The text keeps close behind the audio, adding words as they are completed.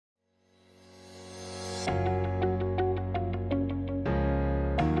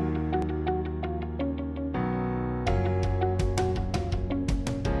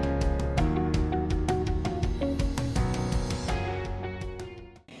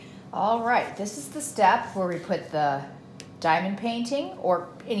All right, this is the step where we put the diamond painting or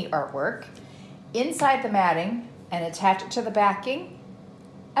any artwork inside the matting and attach it to the backing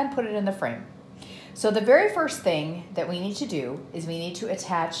and put it in the frame. So the very first thing that we need to do is we need to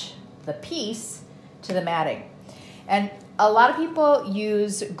attach the piece to the matting. And a lot of people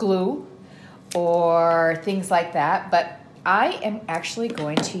use glue or things like that, but I am actually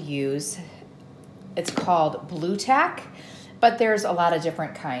going to use, it's called Blue Tack, but there's a lot of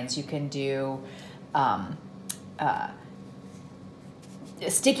different kinds. You can do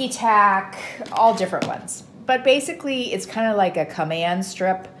sticky tack, all different ones. But basically, it's kind of like a command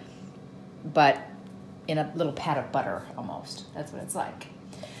strip, but in a little pat of butter almost. That's what it's like.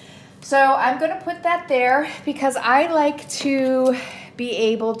 So I'm going to put that there because I like to be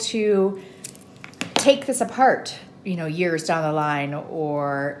able to take this apart, you know, years down the line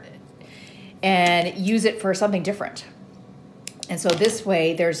and use it for something different. And so this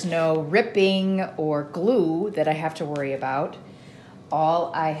way there's no ripping or glue that I have to worry about. All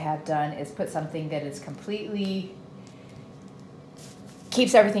I have done is put something that is completely,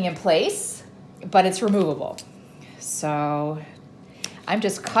 keeps everything in place, but it's removable. So I'm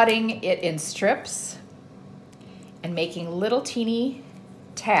just cutting it in strips and making little teeny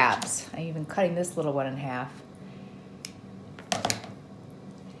tabs. I'm even cutting this little one in half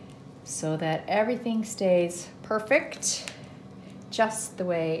so that everything stays perfect, just the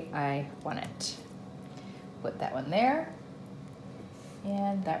way I want it. Put that one there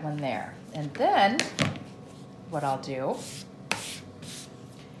and that one there. And then what I'll do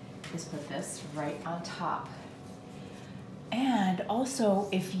is put this right on top. And also,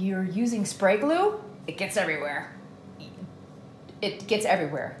 if you're using spray glue, it gets everywhere. It gets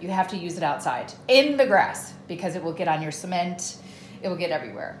everywhere. You have to use it outside, in the grass, because it will get on your cement. It will get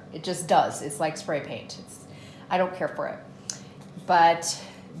everywhere. It just does. It's like spray paint. I don't care for it. But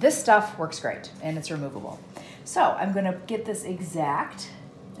this stuff works great, and it's removable. So I'm gonna get this exact.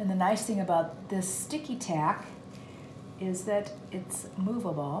 And the nice thing about this sticky tack is that it's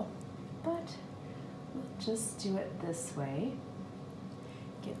movable, but we'll just do it this way.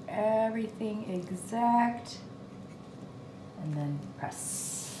 Get everything exact, and then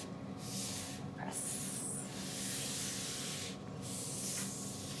press, press.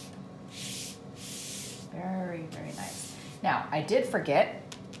 Very, very nice. Now, I did forget,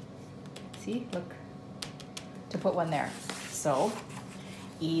 see, look, to put one there. So,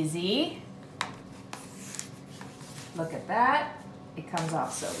 easy. Look at that. It comes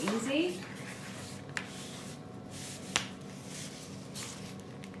off so easy.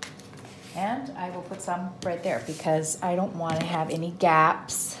 And I will put some right there because I don't want to have any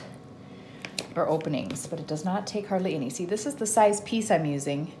gaps or openings, but it does not take hardly any. See, this is the size piece I'm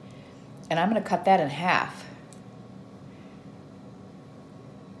using, and I'm going to cut that in half.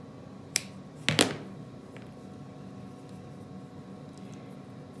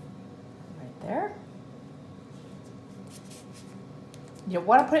 Right there. You don't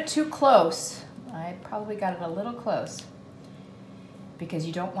want to put it too close. I probably got it a little close, because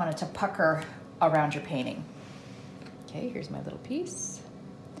you don't want it to pucker around your painting. Okay, here's my little piece.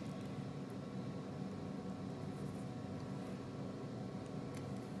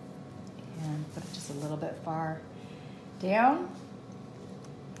 And put it just a little bit far down.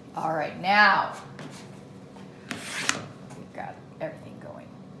 All right, now we've got everything going.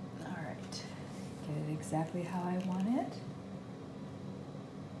 All right, get it exactly how I want it.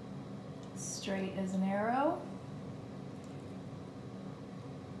 Straight as an arrow.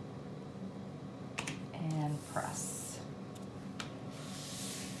 And press.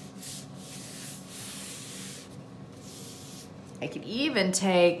 I could even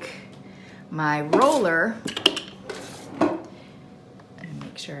take my roller and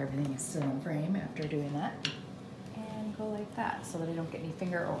make sure everything is still in frame after doing that, and go like that so that I don't get any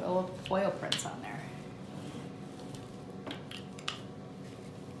finger or oil prints on there.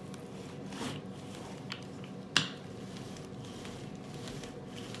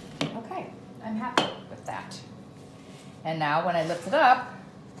 Okay, I'm happy with that. And now when I lift it up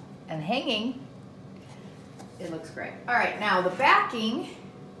and hanging, it looks great. All right, now the backing,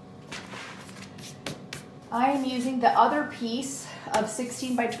 I am using the other piece of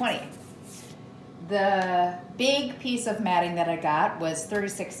 16 by 20. The big piece of matting that I got was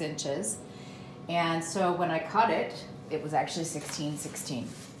 36 inches. And so when I cut it, it was actually 16/16.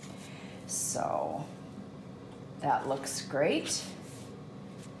 So that looks great.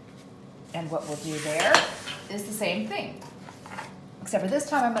 And what we'll do there is the same thing. Except for this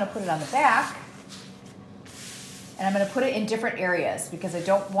time I'm going to put it on the back. And I'm going to put it in different areas because I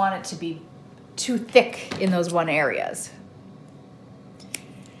don't want it to be too thick in those one areas.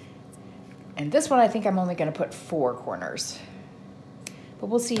 And this one, I think I'm only gonna put 4 corners. But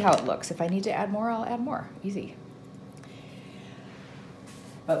we'll see how it looks. If I need to add more, I'll add more, easy.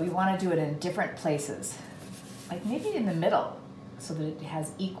 But we wanna do it in different places. Like maybe in the middle, so that it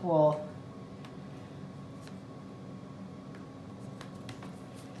has equal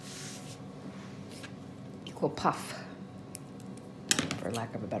puff, for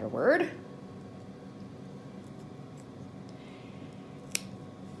lack of a better word.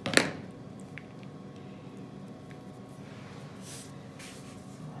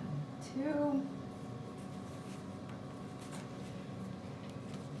 Two.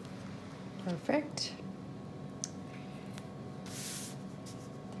 Perfect.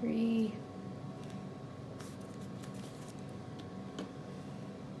 3.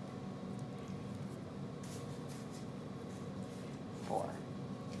 4.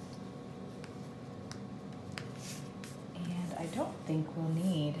 And I don't think we'll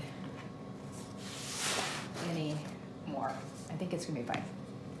need any more. I think it's gonna be fine.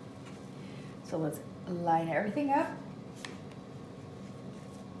 So let's line everything up.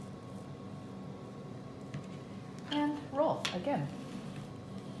 And roll again.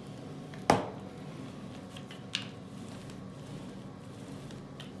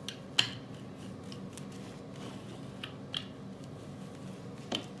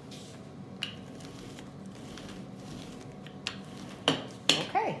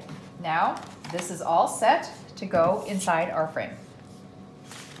 Okay, now this is all set to go inside our frame.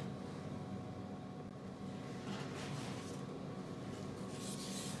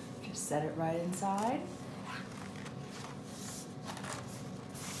 Just set it right inside.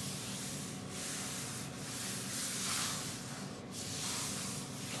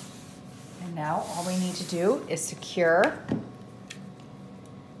 And now all we need to do is secure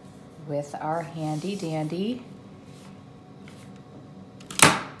with our handy dandy.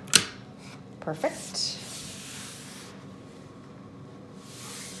 Perfect.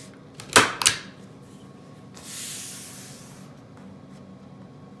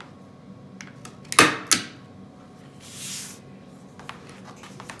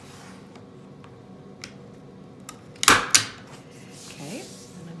 Okay,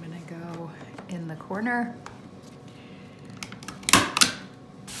 and I'm gonna go in the corner,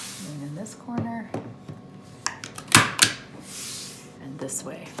 and in this corner, and this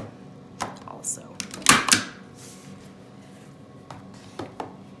way also.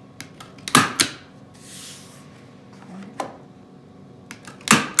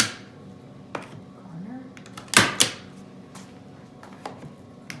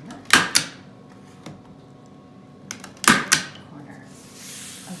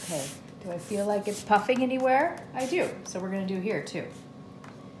 Okay, do I feel like it's puffing anywhere? I do, so we're gonna do here too.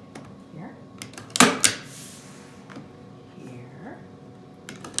 Here. Here.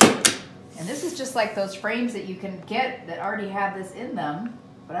 And this is just like those frames that you can get that already have this in them,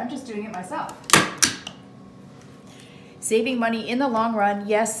 but I'm just doing it myself. Saving money in the long run,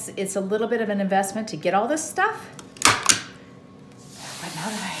 yes, it's a little bit of an investment to get all this stuff, but now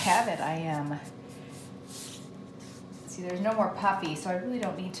that I have it, I am, see, there's no more puffy, so I really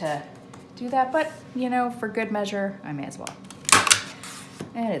don't need to do that, but you know, for good measure, I may as well.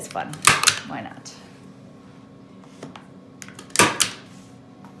 And it's fun, why not?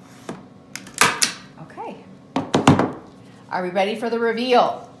 Okay, are we ready for the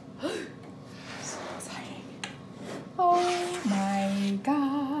reveal? So exciting. Oh my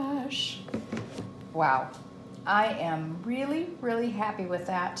gosh. Wow, I am really, really happy with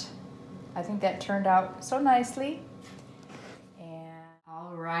that. I think that turned out so nicely.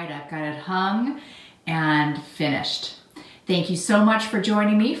 All right, I've got it hung and finished. Thank you so much for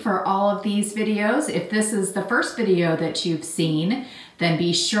joining me for all of these videos. If this is the first video that you've seen, then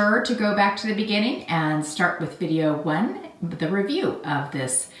be sure to go back to the beginning and start with video 1, the review of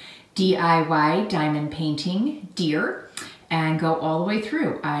this DIY diamond painting deer, and go all the way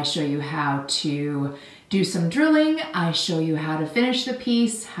through. I show you how to do some drilling, I show you how to finish the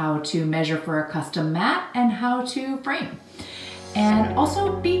piece, how to measure for a custom mat, and how to frame. And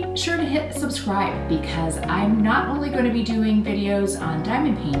also be sure to hit subscribe, because I'm not only going to be doing videos on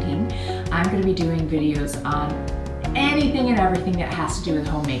diamond painting, I'm going to be doing videos on anything and everything that has to do with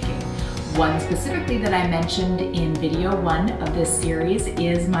homemaking. One specifically that I mentioned in video 1 of this series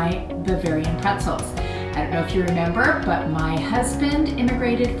is my Bavarian pretzels. I don't know if you remember, but my husband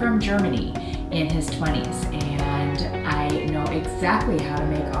immigrated from Germany in his 20s, and I know exactly how to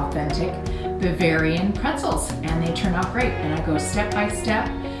make authentic Bavarian pretzels, and they turn out great, and I go step by step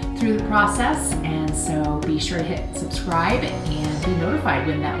through the process, and so be sure to hit subscribe and be notified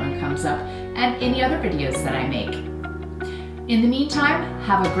when that one comes up, and any other videos that I make. In the meantime,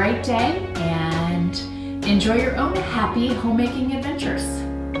 have a great day and enjoy your own happy homemaking adventures.